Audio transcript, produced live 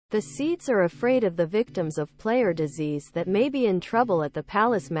The Seeds are afraid of the victims of player disease that may be in trouble at the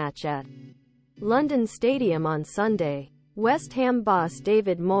Palace match at London Stadium on Sunday. West Ham boss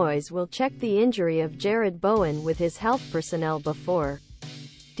David Moyes will check the injury of Jarrod Bowen with his health personnel before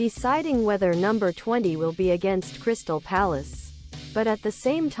deciding whether number 20 will be against Crystal Palace, but at the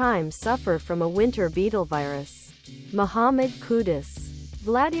same time suffer from a winter beetlevirus. Mohamed Kudus,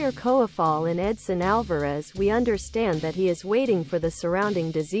 Vladir Coafal and Edson Alvarez. We understand that he is waiting for the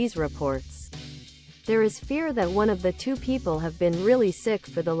surrounding disease reports. There is fear that one of the two people have been really sick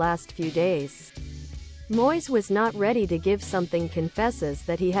for the last few days. Moyes was not ready to give something, confesses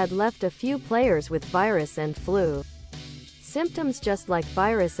that he had left a few players with virus and flu symptoms just like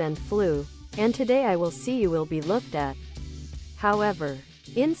virus and flu, and today I will see you will be looked at. However,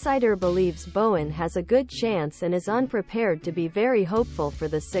 insider believes Bowen has a good chance and is unprepared to be very hopeful for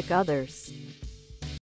the sick others.